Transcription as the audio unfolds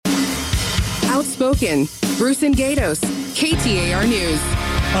Outspoken, Bruce and Gatos, KTAR News.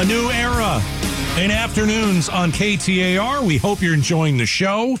 A new era in afternoons on KTAR. We hope you're enjoying the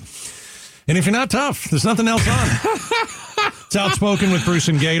show. And if you're not tough, there's nothing else on. It's Outspoken with Bruce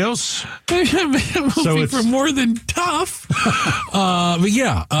and Gatos. So it's for more than tough. But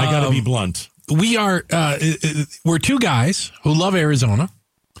yeah. I got to be blunt. We are, we're two guys who love Arizona.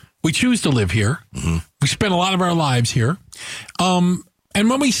 We choose to live here. Mm-hmm. We spend a lot of our lives here. And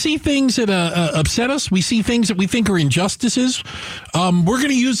when we see things that upset us, we see things that we think are injustices, we're going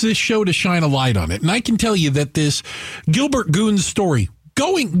to use this show to shine a light on it. And I can tell you that this Gilbert Goons story,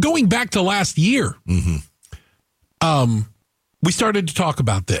 going back to last year, we started to talk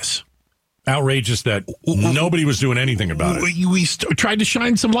about this. Outrageous that nobody was doing anything about it. We tried to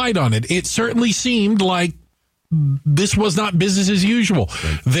shine some light on it. It certainly seemed like this was not business as usual.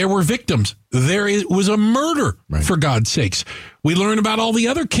 Right. There were victims. There was a murder, for God's sakes. We learned about all the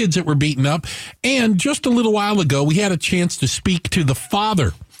other kids that were beaten up. And just a little while ago, we had a chance to speak to the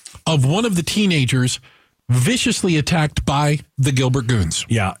father of one of the teenagers viciously attacked by the Gilbert Goons.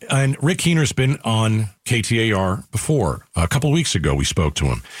 Yeah, and Rick Keener's been on KTAR before. A couple of weeks ago, we spoke to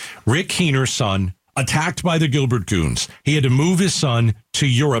him. Rick Keener's son attacked by the Gilbert Goons. He had to move his son to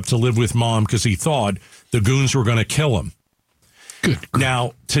Europe to live with mom because he thought the Goons were going to kill him. Good.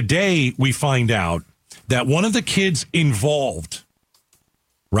 Now, today we find out that one of the kids involved,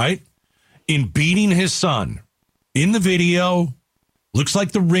 right, in beating his son, in the video, looks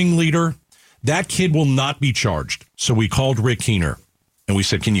like the ringleader, that kid will not be charged. So we called Rick Keener and we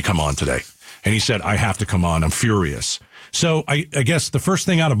said, can you come on today? And he said, I have to come on. I'm furious. So I guess the first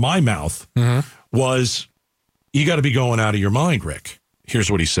thing out of my mouth was, you got to be going out of your mind, Rick. Here's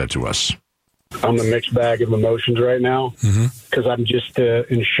what he said to us. I'm a mixed bag of emotions right now because I'm just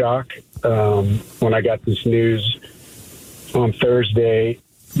in shock when I got this news on Thursday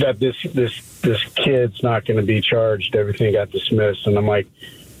that this kid's not going to be charged. Everything got dismissed. And I'm like,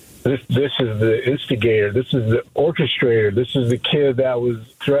 this is the instigator. This is the orchestrator. This is the kid that was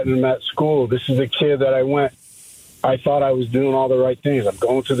threatening him at school. This is the kid that I thought I was doing all the right things. I'm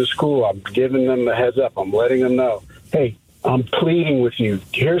going to the school. I'm giving them the heads up. I'm letting them know, hey, I'm pleading with you.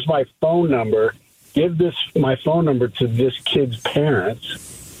 Here's my phone number. Give my phone number to this kid's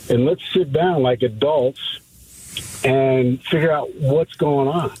parents, and let's sit down like adults and figure out what's going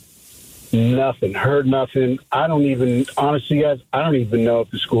on. Nothing. Heard nothing. Honestly, guys, I don't even know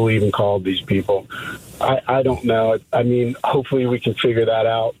if the school even called these people. I don't know. I mean, hopefully we can figure that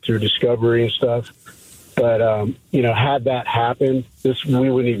out through discovery and stuff. But, had that happen,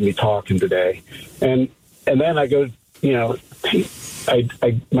 we wouldn't even be talking today. And then I go,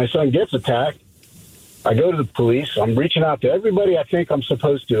 my son gets attacked. I go to the police. I'm reaching out to everybody I think I'm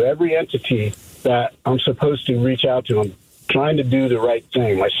supposed to, every entity that I'm supposed to reach out to. I'm trying to do the right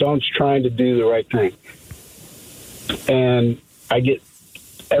thing. My son's trying to do the right thing. And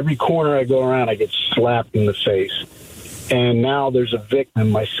every corner I go around, I get slapped in the face. And now there's a victim,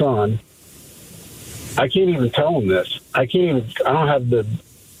 my son. I can't even tell him this. I don't have the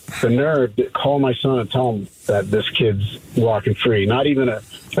nerve to call my son and tell him that this kid's walking free. Not even a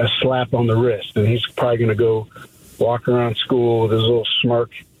slap on the wrist. And he's probably going to go walk around school with his little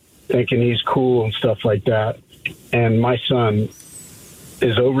smirk, thinking he's cool and stuff like that. And my son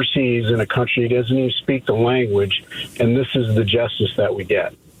is overseas in a country he doesn't even speak the language. And this is the justice that we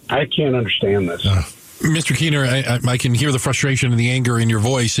get. I can't understand this. Mr. Keener, I can hear the frustration and the anger in your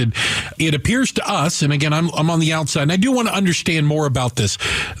voice. It appears to us, and again, I'm on the outside, and I do want to understand more about this.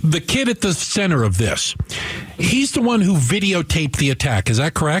 The kid at the center of this, he's the one who videotaped the attack. Is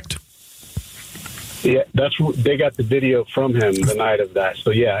that correct? Yeah, they got the video from him the night of that.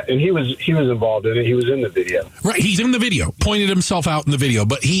 So yeah, and he was involved in it. He was in the video. Right, he's in the video. Pointed himself out in the video,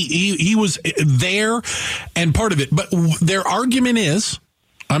 but he was there and part of it. But their argument is,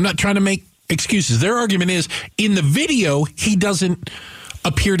 I'm not trying to make excuses. Their argument is, in the video, he doesn't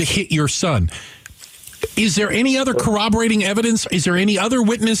appear to hit your son. Is there any other corroborating evidence? Is there any other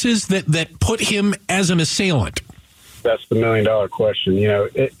witnesses that put him as an assailant? That's the $1 million question.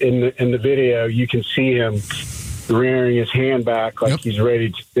 In the video, you can see him rearing his hand back like he's ready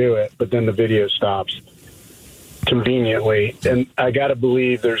to do it, but then the video stops conveniently. And I got to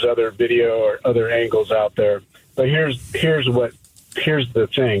believe there's other video or other angles out there. But here's the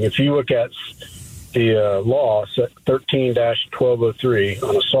thing. If you look at the law, 13-1203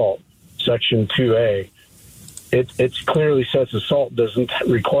 on assault, Section 2A, it clearly says assault doesn't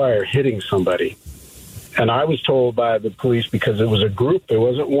require hitting somebody. And I was told by the police, because it was a group, it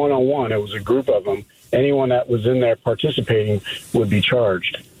wasn't one-on-one, it was a group of them, anyone that was in there participating would be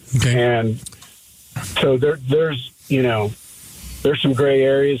charged. Okay. And so there's some gray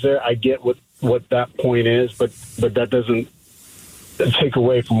areas there. I get what what that point is, but that doesn't take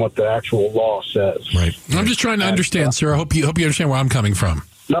away from what the actual law says. Right. I'm just trying to understand, sir. I hope you understand where I'm coming from.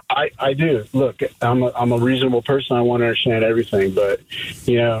 No, I do. Look, I'm a reasonable person. I want to understand everything, but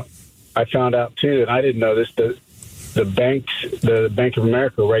I found out too, and I didn't know this, that the Bank of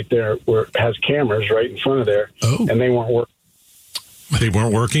America right there has cameras right in front of there, and they weren't working. They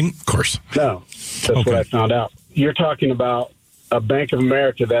weren't working? Of course. No, that's what I found out. You're talking about a Bank of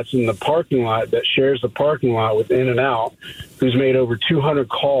America that's in the parking lot, that shares the parking lot with In-N-Out, who's made over 200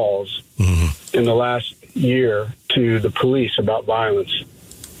 calls in the last year to the police about violence.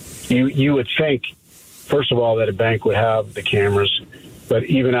 You would think, first of all, that a bank would have the cameras, but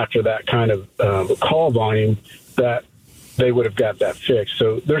even after that kind of call volume, that they would have got that fixed.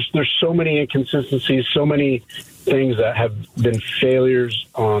 So there's so many inconsistencies, so many things that have been failures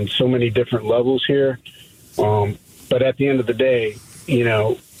on so many different levels here. But at the end of the day,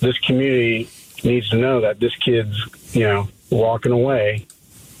 this community needs to know that this kid's, walking away,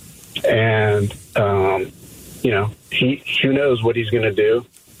 and who knows what he's going to do.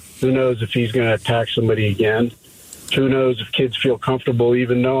 Who knows if he's going to attack somebody again? Who knows if kids feel comfortable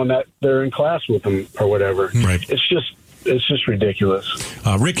even knowing that they're in class with them or whatever? Right. It's just ridiculous.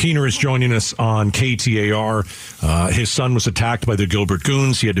 Rick Keener is joining us on KTAR. His son was attacked by the Gilbert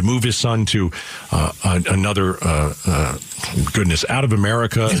Goons. He had to move his son to another, out of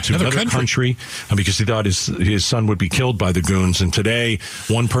America, to another country, because he thought his son would be killed by the Goons. And today,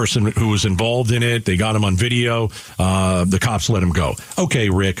 one person who was involved in it, they got him on video. The cops let him go.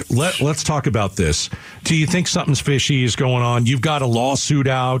 Okay, Rick, let's talk about this. Do you think something's fishy is going on? You've got a lawsuit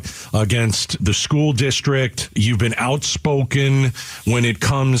out against the school district. You've been outspoken when it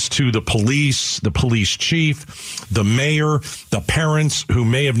comes to the police chief, the mayor, the parents who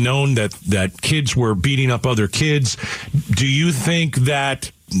may have known that kids were beating up other kids. Do you think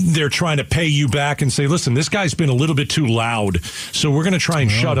that they're trying to pay you back and say, listen, this guy's been a little bit too loud, so we're going to try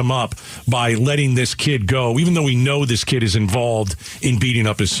and shut him up by letting this kid go, even though we know this kid is involved in beating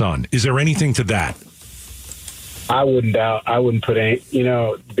up his son? Is there anything to that? I wouldn't put any,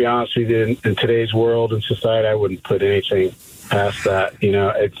 to be honest with you, in today's world and society, I wouldn't put anything past that.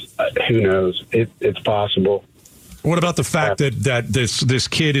 It's who knows? It's possible. What about the fact that this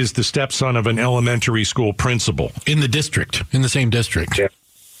kid is the stepson of an elementary school principal in the same district? Yeah.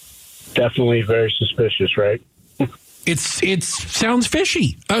 Definitely very suspicious, right? It sounds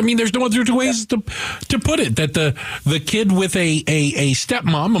fishy. I mean, there's no other two ways to put it. That the kid with a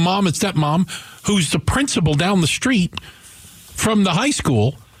stepmom, a mom and stepmom, who's the principal down the street from the high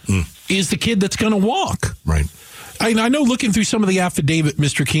school, is the kid that's going to walk. Right. I know, looking through some of the affidavit,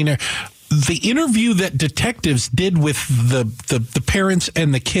 Mr. Keener, the interview that detectives did with the parents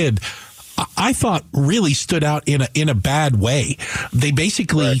and the kid, I thought really stood out in a bad way. They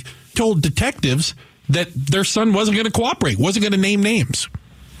basically told detectives that their son wasn't going to cooperate, wasn't going to name names.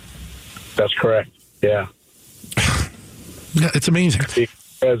 That's correct. Yeah. It's amazing.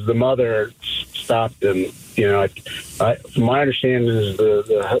 Because the mother stopped, and from my understanding is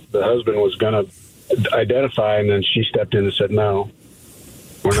the husband was going to identify, and then she stepped in and said, "No,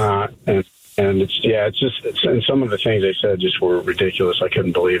 we're not." And and some of the things they said just were ridiculous. I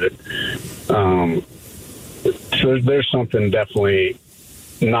couldn't believe it. So there's something definitely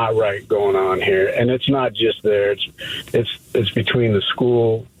not right going on here, and it's not just there. It's between the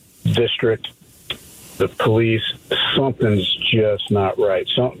school district, the police. Something's just not right.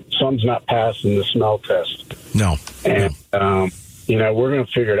 Something's not passing the smell test. No, and we're going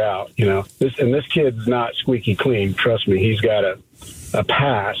to figure it out. This kid's not squeaky clean. Trust me, he's got a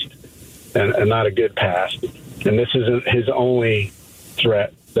past, and not a good past. And this isn't his only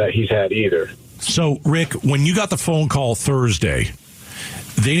threat that he's had either. So, Rick, when you got the phone call Thursday,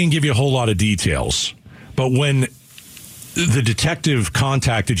 they didn't give you a whole lot of details. But when the detective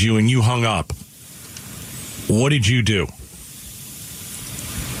contacted you and you hung up, what did you do?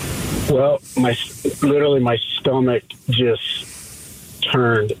 Well, my stomach just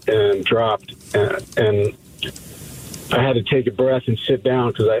turned and dropped, and I had to take a breath and sit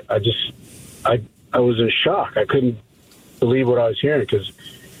down because I was in shock. I couldn't believe what I was hearing because,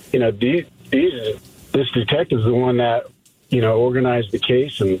 this detective's the one that, organized the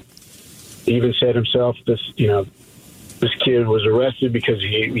case and even said himself this kid was arrested because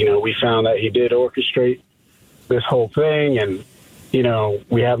we found that he did orchestrate this whole thing, and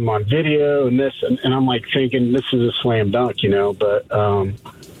we have him on video and this, and I'm like thinking this is a slam dunk, but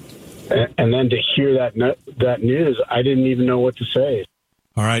and then to hear that news, I didn't even know what to say.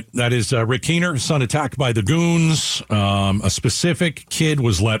 All right, that is Rick Keener, son attacked by the Goons. A specific kid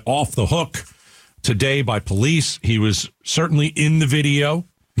was let off the hook today by police. He was certainly in the video.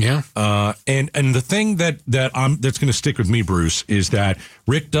 Yeah. And the thing that's going to stick with me, Bruce, is that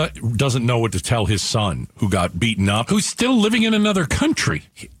Rick doesn't know what to tell his son who got beaten up, Who's still living in another country.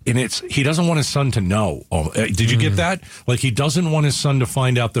 and he doesn't want his son to know. Did you get that? Like, he doesn't want his son to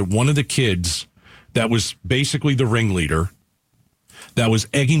find out that one of the kids that was basically the ringleader, that was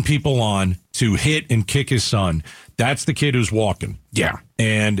egging people on to hit and kick his son, that's the kid who's walking. Yeah.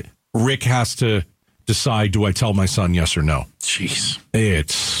 And Rick has to decide, do I tell my son yes or no? Jeez.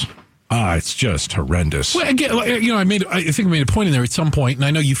 It's just horrendous. Well, again, I think I made a point in there at some point, and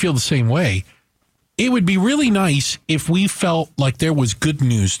I know you feel the same way. It would be really nice if we felt like there was good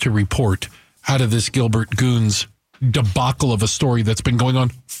news to report out of this Gilbert Goons debacle of a story that's been going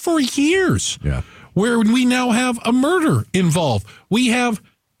on for years. Yeah. Where we now have a murder involved. We have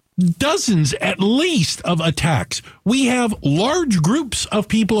dozens at least of attacks. We have large groups of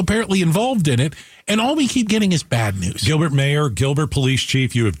people apparently involved in it, and all we keep getting is bad news. Gilbert Mayor, Gilbert Police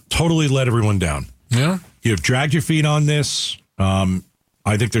Chief, you have totally let everyone down. Yeah. You have dragged your feet on this.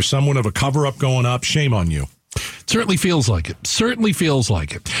 I think there's somewhat of a cover-up going up. Shame on you. Certainly feels like it. Certainly feels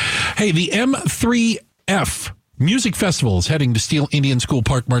like it. Hey, the M3F Music Festival is heading to Steele Indian School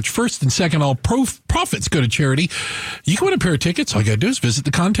Park March 1st and 2nd. All profits go to charity. You can win a pair of tickets. All you got to do is visit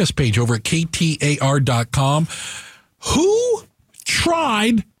the contest page over at KTAR.com. Who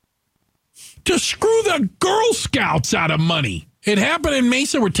tried to screw the Girl Scouts out of money? It happened in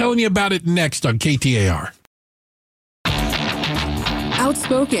Mesa. We're telling you about it next on KTAR.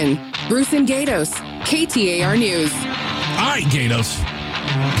 Outspoken. Bruce and Gatos. KTAR News. All right, Gatos.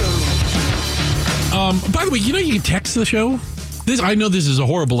 By the way, you can text the show. I know this is a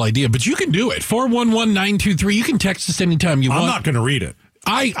horrible idea, but you can do it. 411-923. You can text us anytime you want. I'm not going to read it.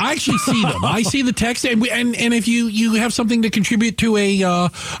 I actually see them. I see the text, and if you have something to contribute to a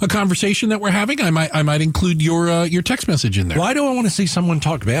conversation that we're having, I might include your text message in there. Why do I want to see someone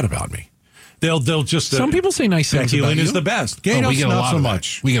talk bad about me? They'll just some people say nice things about you. is the best. Gatos, we get not a lot so of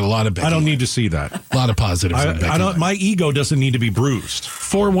much. We get a lot of Becky. I don't need to see that. A lot of positives. I don't. My ego doesn't need to be bruised.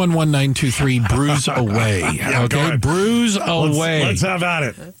 411-923. Bruise away. Yeah, okay, bruise away. Let's have at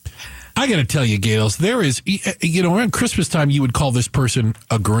it. I got to tell you, Gatos, there is, around Christmas time, you would call this person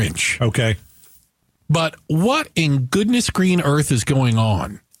a Grinch. Okay. But what in goodness green earth is going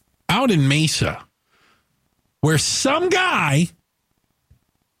on out in Mesa where some guy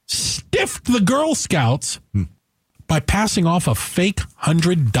stiffed the Girl Scouts by passing off a fake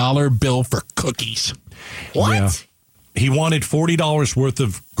 $100 bill for cookies? What? Yeah. He wanted $40 worth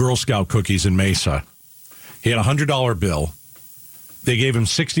of Girl Scout cookies in Mesa. He had a $100 bill. They gave him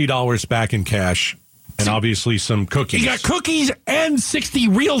 $60 back in cash and obviously some cookies. He got cookies and 60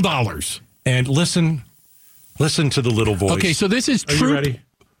 real dollars. And listen to the little voice. Okay, so this is Are you ready?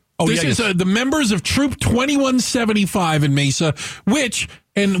 Oh, this is the members of Troop 2175 in Mesa,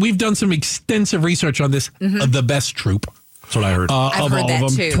 and we've done some extensive research on this, the best troop. That's what I heard. I've heard that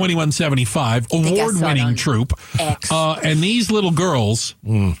too. 2175, award-winning troop. And these little girls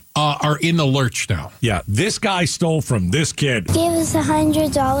are in the lurch now. Yeah, this guy stole from this kid. Gave us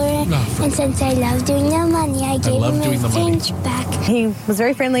 $100, and since I love doing the money, I gave him his change back. He was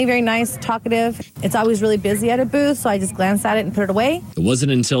very friendly, very nice, talkative. It's always really busy at a booth, so I just glanced at it and put it away. It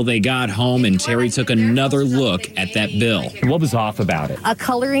wasn't until they got home and Terry took another look at that bill. What was off about it?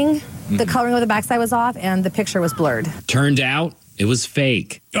 Coloring. The coloring of the backside was off, and the picture was blurred. Turned out it was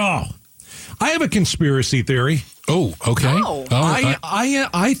fake. Oh, I have a conspiracy theory. Oh, okay. Oh.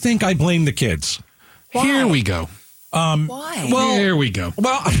 I think I blame the kids. Why? Here we go. Why? Well, Here we go.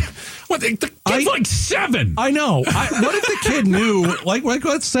 Well, The kid's like 7. I know. What if the kid knew? Like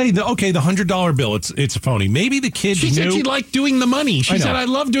let's say the $100 bill. It's a phony. Maybe the kid She knew. said she liked doing the money. She said, I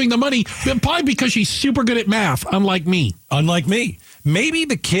love doing the money, but probably because she's super good at math, unlike me. Unlike me. Maybe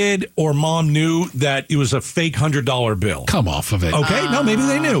the kid or mom knew that it was a fake $100 bill. Come off of it. Okay, no, maybe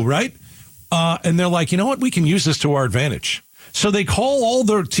they knew, right? And they're like, you know what? We can use this to our advantage. So they call all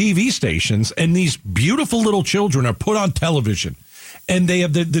their TV stations, and these beautiful little children are put on television, and they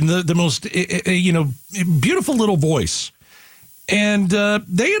have the most beautiful little voice, and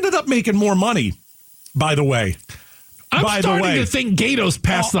they ended up making more money. By the way. I'm starting to think Gatos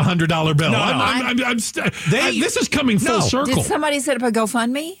passed the $100 bill. No. This is coming full circle. Did somebody set up a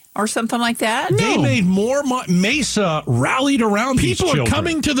GoFundMe or something like that? They made more money. Mesa rallied around these People children. are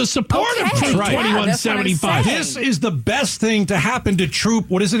coming to the support of Troop Right. 2175. Yeah, This is the best thing to happen to Troop.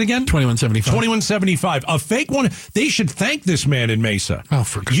 What is it again? 2175. 2175. A fake one. They should thank this man in Mesa. Oh,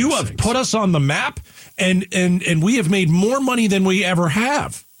 for goodness You have sakes. put us on the map, and we have made more money than we ever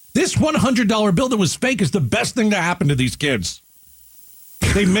have. This $100 bill that was fake is the best thing to happen to these kids.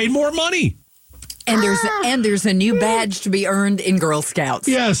 They made more money. And there's a new badge to be earned in Girl Scouts.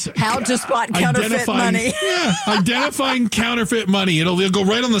 Yes. How to spot counterfeit money. Yeah, identifying counterfeit money. It'll go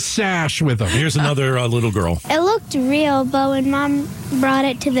right on the sash with them. Here's another little girl. It looked real, but when Mom brought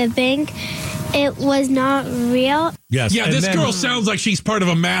it to the bank, it was not real. Yes. Yeah, this girl sounds like she's part of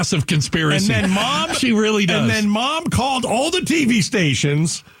a massive conspiracy. And then Mom, she really does. And then Mom called all the TV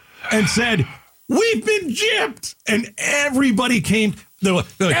stations and said, "We've been gypped," and everybody came. They're like,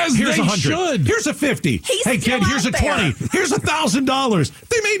 as here's they 100. Should. Here's a 50. He's hey kid, still here's a out there. 20. Here's $1,000.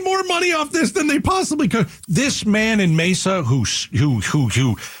 They made more money off this than they possibly could. This man in Mesa who was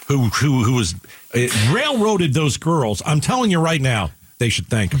railroaded those girls. I'm telling you right now, they should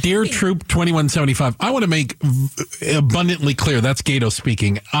thank him. Dear Troop 2175, I want to make abundantly clear, that's Gato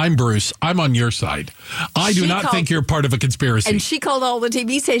speaking. I'm Bruce. I'm on your side. I do not think you're part of a conspiracy. And she called all the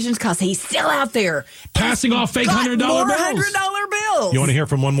TV stations because he's still out there. Passing off fake $100 more bills. $100 bills. You want to hear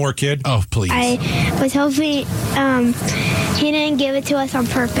from one more kid? Oh, please. I was hoping he didn't give it to us on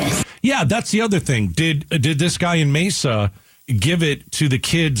purpose. Yeah, that's the other thing. Did this guy in Mesa give it to the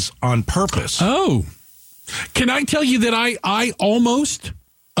kids on purpose? Oh. Can I tell you that I almost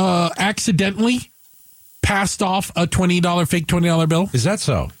accidentally passed off a $20 fake $20 bill? Is that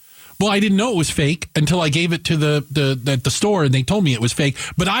so? Well, I didn't know it was fake until I gave it to the store and they told me it was fake,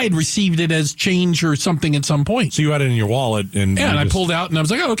 but I had received it as change or something at some point. So you had it in your wallet and I pulled out and I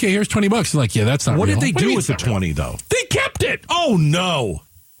was like, "Oh, okay, here's $20." I'm like, "Yeah, that's not What real." did they do do with the 20 though? They kept it. Oh no.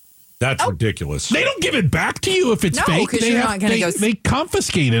 That's ridiculous. They don't give it back to you if it's No, fake. 'cause They you're not gonna go they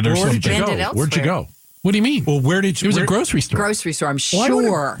confiscate it or Where'd something. you Spend it go? Where'd you elsewhere. go? What do you mean? Well, where did you? It was a grocery store. Grocery store, I'm Why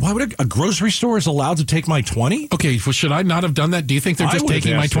sure. would a grocery store is allowed to take my 20? Okay, well, should I not have done that? Do you think they're I just would've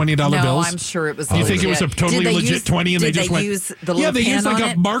taking my asked $20 No, bills? I'm sure it was. Do you think it was a legit. totally Did they legit use, 20 and they did just went? use the little Yeah, they pen used like on a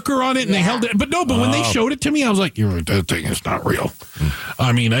it? marker on it and they Yeah. held it. But when they showed it to me, I was like, "That thing is not real."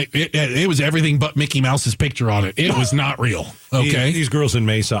 I mean, it was everything but Mickey Mouse's picture on it. It was not real. Okay, These girls in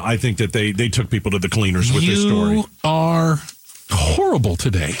Mesa, I think that they took people to the cleaners with this story. You are horrible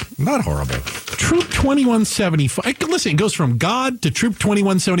today. Not horrible. Troop 2175. Listen, it goes from God to Troop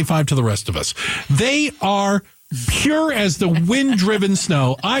 2175 to the rest of us. They are pure as the wind-driven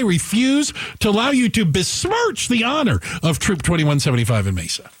snow. I refuse to allow you to besmirch the honor of Troop 2175 in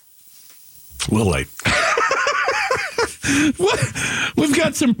Mesa. A little late. We've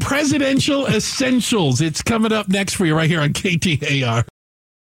got some presidential essentials. It's coming up next for you right here on KTAR.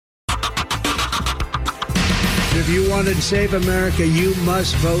 If you want to save America, you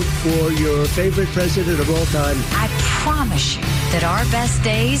must vote for your favorite president of all time. I promise you that our best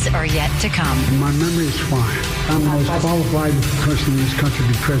days are yet to come. My memory is fine. I'm the most qualified person in this country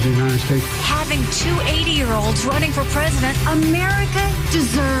to be president of the United States. Having two 80-year-olds running for president, America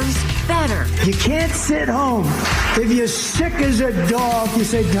deserves better. You can't sit home. If you're sick as a dog, you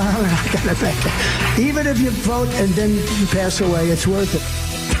say, "Darling, I got to bet." Even if you vote and then you pass away, it's worth it.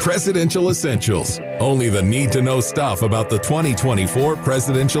 Presidential Essentials. Only the need-to-know stuff about the 2024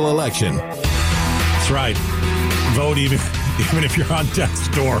 presidential election. That's right. Vote even if you're on death's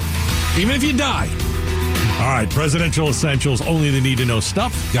door. Even if you die. All right, presidential essentials, only the need-to-know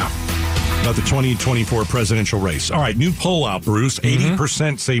stuff. Yeah. About the 2024 presidential race. All right, new poll out, Bruce.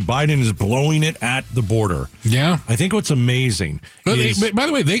 80% say Biden is blowing it at the border. Yeah. I think what's amazing is... By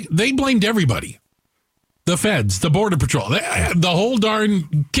the way, they blamed everybody. The feds, the Border Patrol, the whole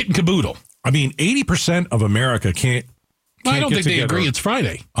darn kit and caboodle. I mean, 80% of America can't I don't get think they together agree it's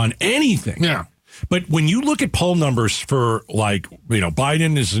Friday. on anything. Yeah. But when you look at poll numbers for, like,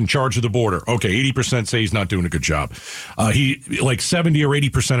 Biden is in charge of the border. Okay, 80% say he's not doing a good job. He, like 70 or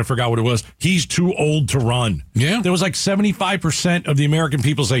 80%, I forgot what it was, he's too old to run. Yeah. There was like 75% of the American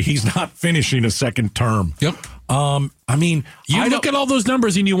people say he's not finishing a second term. Yep. I mean, You look at all those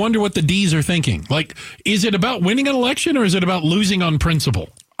numbers and you wonder what the D's are thinking. Like, is it about winning an election or is it about losing on principle?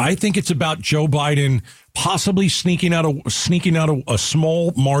 I think it's about Joe Biden possibly sneaking out a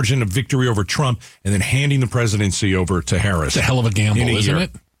small margin of victory over Trump and then handing the presidency over to Harris. It's a hell of a gamble, isn't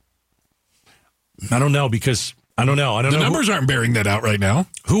it? I don't know because I don't know. The numbers aren't bearing that out right now.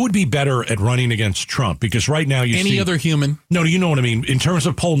 Who would be better at running against Trump? Because right now you see any other human. No, you know what I mean. In terms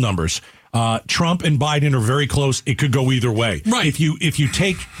of poll numbers, Trump and Biden are very close. It could go either way. Right. If you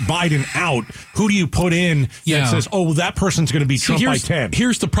take Biden out, who do you put in that says, "Oh, that person's going to beat Trump by 10"?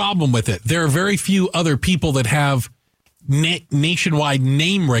 Here's the problem with it. There are very few other people that have nationwide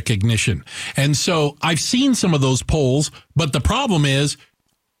name recognition. And so I've seen some of those polls, but the problem is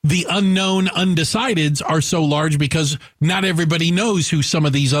the unknown undecideds are so large because not everybody knows who some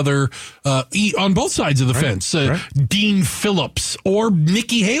of these other, on both sides of the fence, Dean Phillips or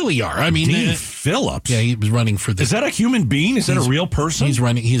Nikki Haley are. I mean, Dean Phillips? Yeah, he was running for this. Is that a human being? Is that a real person? He's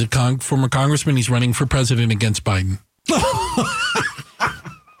running. He's a former congressman. He's running for president against Biden.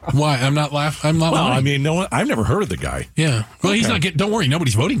 Why? I'm not laughing. I'm not lying. I mean, no one, I've never heard of the guy. Yeah. Well, he's not getting, don't worry,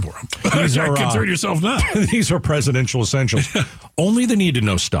 nobody's voting for him. Concern yourself not. These are presidential essentials. Only the need to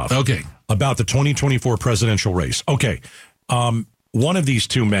know stuff. Okay. About the 2024 presidential race. Okay. One of these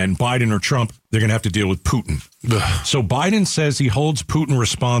two men, Biden or Trump, they're going to have to deal with Putin. So Biden says he holds Putin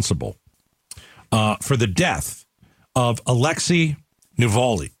responsible for the death of Alexei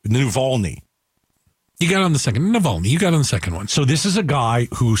Navalny. You got on the second. Navalny, you got on the second one. So this is a guy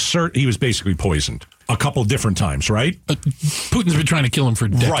who he was basically poisoned a couple different times, right? Putin's been trying to kill him for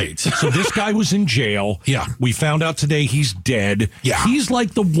decades. Right. So this guy was in jail. Yeah. We found out today he's dead. Yeah. He's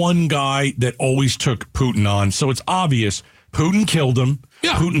like the one guy that always took Putin on. So it's obvious Putin killed him.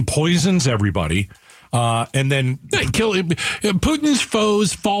 Yeah. Putin poisons everybody. And then they kill him. Putin's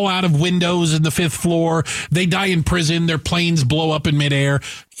foes fall out of windows in the 5th floor. They die in prison. Their planes blow up in midair.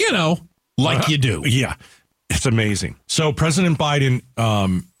 You know. Like you do. Yeah. It's amazing. So President Biden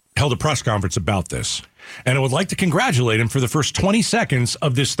held a press conference about this. And I would like to congratulate him for the first 20 seconds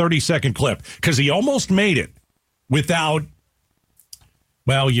of this 30-second clip because he almost made it without,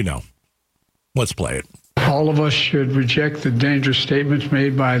 well, you know. Let's play it. All of us should reject the dangerous statements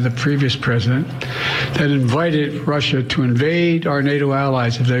made by the previous president that invited Russia to invade our NATO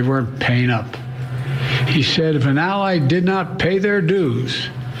allies if they weren't paying up. He said if an ally did not pay their dues,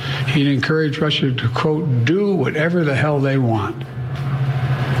 he'd encourage Russia to, quote, do whatever the hell they want.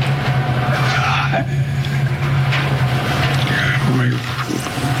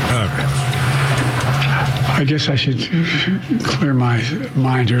 I guess I should clear my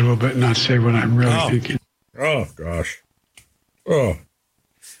mind here a little bit and not say what I'm really thinking. Oh, gosh. Oh,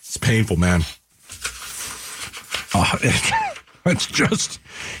 it's painful, man. It's just,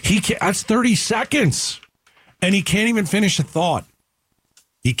 that's 30 seconds. And he can't even finish a thought.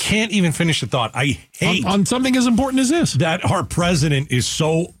 He can't even finish a thought. I hate on something as important as this that our president is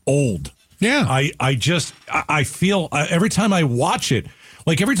so old. Yeah, I feel every time I watch it,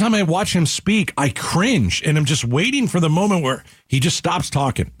 like every time I watch him speak, I cringe, and I'm just waiting for the moment where he just stops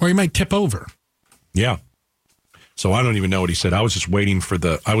talking, or he might tip over. Yeah. So I don't even know what he said. I was just waiting for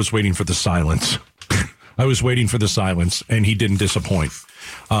the silence. I was waiting for the silence, and he didn't disappoint.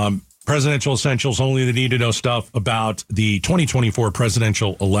 Presidential essentials, only the need to know stuff about the 2024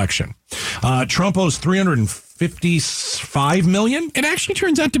 presidential election. Trump owes $355 million. It actually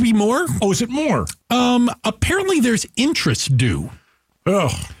turns out to be more. Oh, is it more? Apparently there's interest due.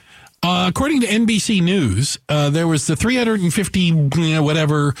 Oh. According to NBC News, there was the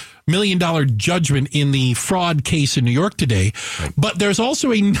 $350 million judgment in the fraud case in New York today, but there's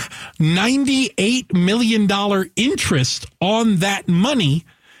also a $98 million interest on that money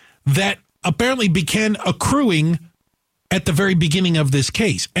that apparently began accruing at the very beginning of this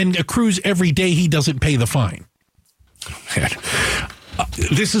case and accrues every day he doesn't pay the fine.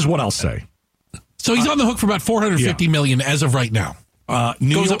 This is what I'll say. So he's on the hook for about $450 million as of right now.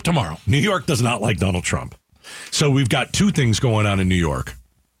 Goes up tomorrow. New York does not like Donald Trump. So we've got two things going on in New York.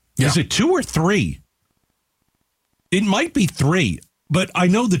 Yeah. Is it 2 or 3? It might be 3, but I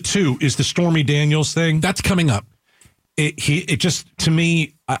know the 2 is the Stormy Daniels thing. That's coming up. It just, to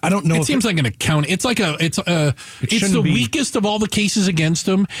me, I don't know. It seems like an account. It's like it's the weakest of all the cases against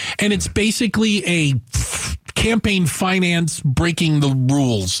him, and it's basically a campaign finance breaking the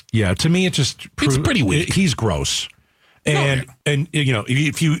rules. Yeah, to me, it's pretty weak. He's gross. And you know,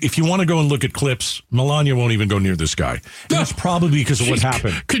 if you want to go and look at clips, Melania won't even go near this guy. And that's probably because of what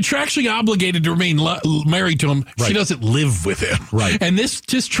happened. Contractually obligated to remain married to him. Right. She doesn't live with him. Right. And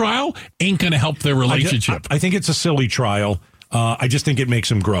this trial ain't going to help their relationship. I think it's a silly trial. I just think it makes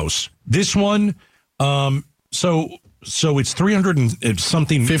him gross. This one, so it's 300 and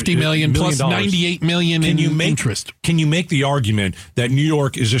something $50 million plus $98 million in interest. Can you make the argument that New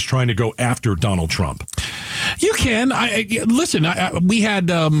York is just trying to go after Donald Trump? You can. Listen. We had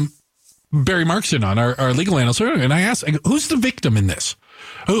Barry Markson on our legal analyst earlier, and I asked, "Who's the victim in this?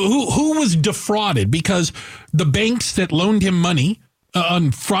 Who was defrauded? Because the banks that loaned him money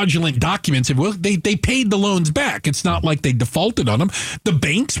on fraudulent documents, they paid the loans back. It's not like they defaulted on them. The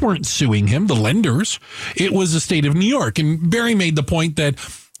banks weren't suing him, the lenders. It was the state of New York. And Barry made the point that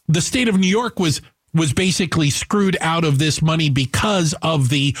the state of New York was basically screwed out of this money because of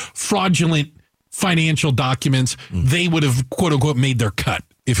the fraudulent financial documents. They would have, quote unquote, made their cut,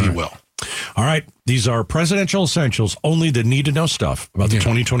 if you will. All right. These are presidential essentials, only the need-to-know stuff about the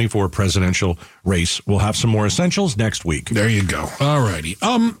 2024 presidential race. We'll have some more essentials next week. There you go. All righty.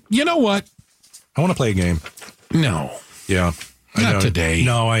 You know what? I want to play a game. No. Yeah. Not today.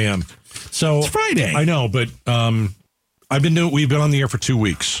 No, I am. So it's Friday. I know, but we've been on the air for 2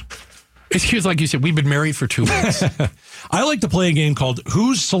 weeks. Excuse, like you said, we've been married for 2 weeks. I like to play a game called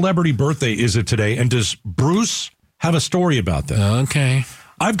Whose Celebrity Birthday Is It Today? And does Bruce have a story about that? Okay.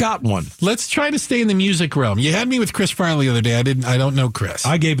 I've got one. Let's try to stay in the music realm. You had me with Chris Farley the other day. I don't know Chris.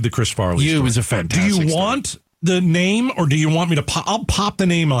 I gave you the Chris Farley story. It was a fantastic Do you want the name or do you want me to I'll pop the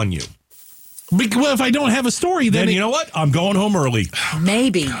name on you. Well, if I don't have a story, then you know what? I'm going home early.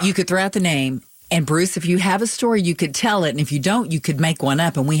 Maybe you could throw out the name. And Bruce, if you have a story, you could tell it. And if you don't, you could make one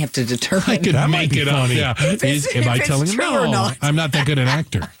up and we have to determine. I could make it up. Yeah. Am I telling him? No, or not? I'm not that good an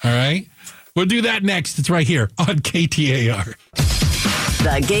actor. All right. We'll do that next. It's right here on KTAR.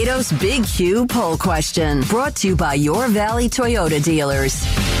 The Gatos Big Q poll question, brought to you by Your Valley Toyota dealers.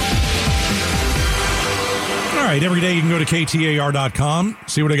 All right, every day you can go to KTAR.com,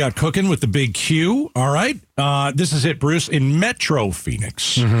 see what I got cooking with the Big Q. All right, this is it, Bruce. In Metro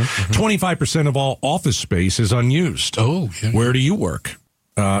Phoenix, 25% of all office space is unused. Oh, yeah. Where do you work?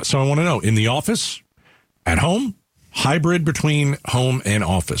 So I want to know, in the office, at home, hybrid between home and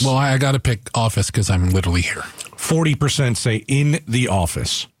office? Well, I got to pick office because I'm literally here. 40% say in the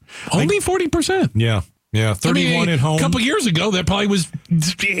office. Only 40%? Yeah. Yeah, 31 at home. A couple years ago, that probably was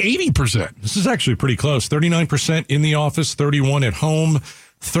 80%. This is actually pretty close. 39% in the office, 31 at home,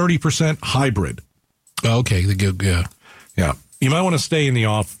 30% hybrid. Okay, yeah. Yeah. You might want to stay in the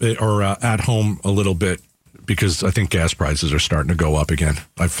office or at home a little bit because I think gas prices are starting to go up again.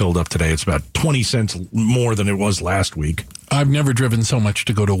 I filled up today. It's about 20 cents more than it was last week. I've never driven so much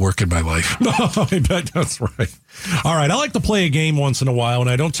to go to work in my life. I bet that's right. All right. I like to play a game once in a while, and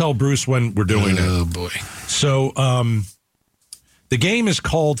I don't tell Bruce when we're doing it. Oh, boy. So the game is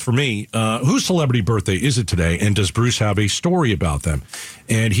called, for me, Whose Celebrity Birthday Is It Today? And does Bruce have a story about them?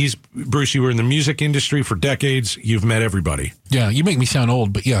 And Bruce, you were in the music industry for decades. You've met everybody. Yeah, you make me sound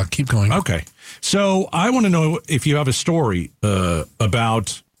old, but yeah, keep going. Okay. So I want to know if you have a story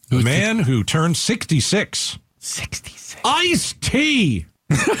about a man who turned 66. 66. Ice-T.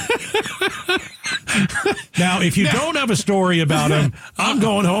 Now, if you don't have a story about him, I'm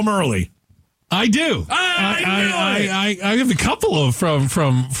going home early. I do. I have a couple of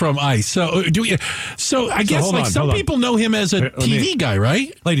from Ice. So do we? So I guess some people know him as a TV guy,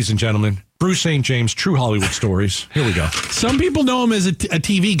 right? Ladies and gentlemen, Bruce St. James, True Hollywood Stories. Here we go. Some people know him as a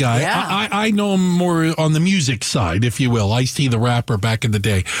TV guy. Yeah. I know him more on the music side, if you will. Ice-T, the rapper, back in the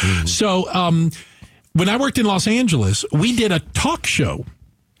day. Mm-hmm. So when I worked in Los Angeles, we did a talk show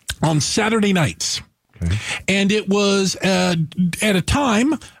on Saturday nights. Okay. And it was at a time,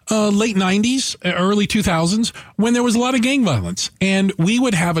 late 90s, early 2000s, when there was a lot of gang violence. And we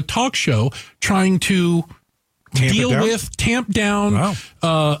would have a talk show trying to tamp down,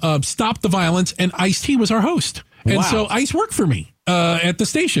 stop the violence. And Ice-T was our host. And so Ice worked for me at the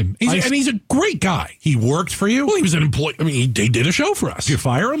station. He's a great guy. He worked for you? Well, he was an employee. I mean, they did a show for us. Did you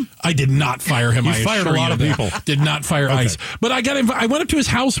fire him? I did not fire him. You fired a lot of people. Did not fire Ice. But I went up to his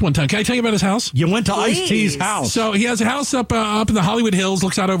house one time. Can I tell you about his house? You went to Ice-T's house. So he has a house up in the Hollywood Hills,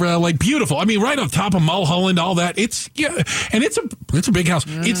 looks out over LA. Beautiful. I mean, right on top of Mulholland, all that. It's a big house.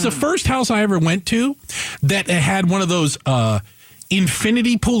 It's the first house I ever went to that had one of those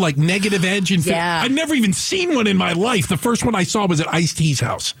infinity pool, like negative edge. I'd never even seen one in my life. The first one I saw was at Ice-T's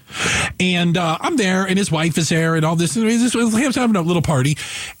house. And I'm there, and his wife is there, and all this. And he was having a little party.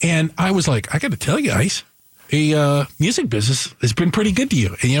 And I was like, I got to tell you, Ice, the music business has been pretty good to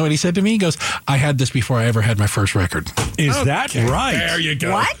you. And you know what he said to me? He goes, I had this before I ever had my first record. Is that right? There you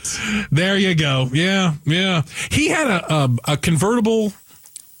go. What? There you go. Yeah. He had a convertible.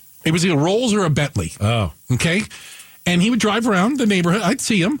 It was either a Rolls or a Bentley. Oh. Okay. And he would drive around the neighborhood. I'd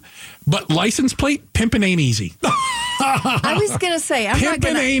see him. But license plate, pimping ain't easy. I was going to say, I'm not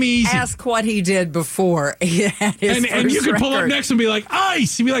going to ask what he did before he had his and you could pull up next and be like,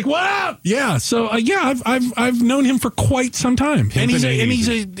 Ice. You'd be like, wow. Yeah. So, I've known him for quite some time. And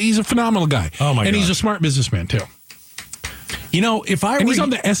he's a phenomenal guy. Oh, my God. And he's a smart businessman, too. You know, if I and he's on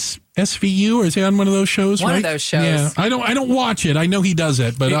the SVU, or is he on one of those shows? One of those shows. Yeah, I don't watch it. I know he does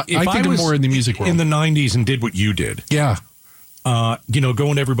it, but I think I'm more in the music world. In the 90s and did what you did. Yeah. Going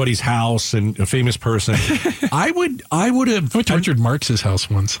to everybody's house and a famous person. I would have. I went to Richard Marx's house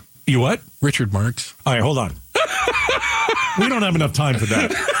once. You what? Richard Marx. All right, hold on. We don't have enough time for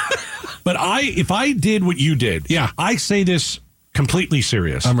that. But if I did what you did, I say this completely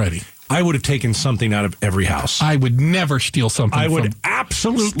serious. I'm ready. I would have taken something out of every house. I would never steal something. I would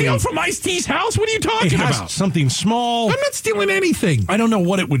absolutely Steal from Ice-T's house? What are you talking it has about? something small. I'm not stealing anything. I don't know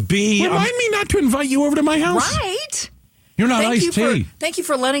what it would be. Remind me not to invite you over to my house. Right. You're not Ice-T. Thank you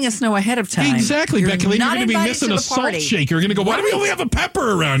for letting us know ahead of time. Exactly, Becky. You're going to be missing a salt party. shaker. You're going to go, why do we only have a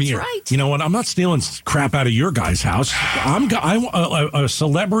pepper around here? Right. You know what? I'm not stealing crap out of your guy's house. I'm a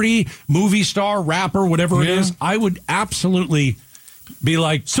celebrity, movie star, rapper, whatever it is. I would absolutely be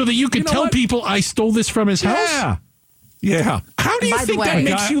like... So that you could tell people I stole this from his house? Yeah. Yeah. How do you think that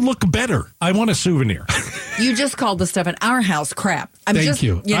makes you look better? I want a souvenir. You just called the stuff in our house crap. Thank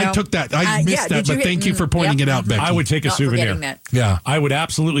you. You know, I took that. I missed that, but thank you for pointing it out, Becky. I would take a souvenir. That. Yeah. I would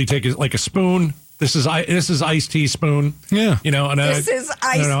absolutely take like a spoon. This is Ice-T spoon. Yeah. You know, and this is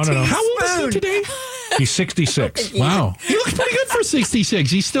Ice-T spoon. How old is he today? He's 66. Wow. He looks pretty good for 66.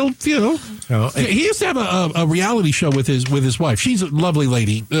 He's still, he used to have a reality show with his wife. She's a lovely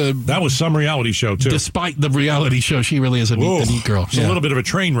lady. That was some reality show, too. Despite the reality show, she really is a neat girl. She's a little bit of a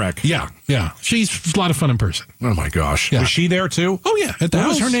train wreck. Yeah. She's a lot of fun in person. Oh, my gosh. Yeah. Was she there, too? Oh, yeah. At the What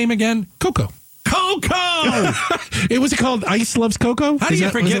house. was her name again? Coco. Coco! Was it called Ice Loves Coco? How do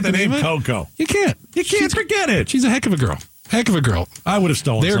you forget the name Coco? You can't. You can't forget it. She's a heck of a girl. I would have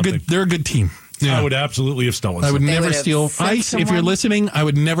stolen something. They're a good team. Yeah. I would absolutely have stolen I would something. never steal. Ice, if you're listening, I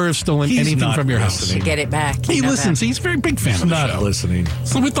would never have stolen anything from your house. To get it back. He listens. He's a very big fan of the show. Not listening.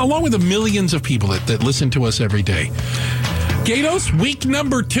 So along with the millions of people that listen to us every day. Gatos, week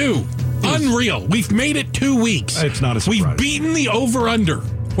number 2. Unreal. We've made it 2 weeks. It's not a surprise. We've beaten the over-under.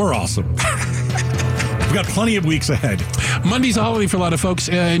 We're awesome. We've got plenty of weeks ahead. Monday's a holiday for a lot of folks.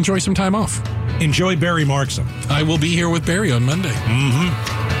 Enjoy some time off. Enjoy Barry Markson. I will be here with Barry on Monday.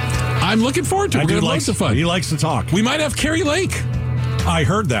 Mm-hmm. I'm looking forward to it. We're going to have loads of fun. He likes to talk. We might have Carrie Lake. I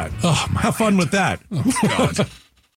heard that. Oh, have fun with that. Oh, God.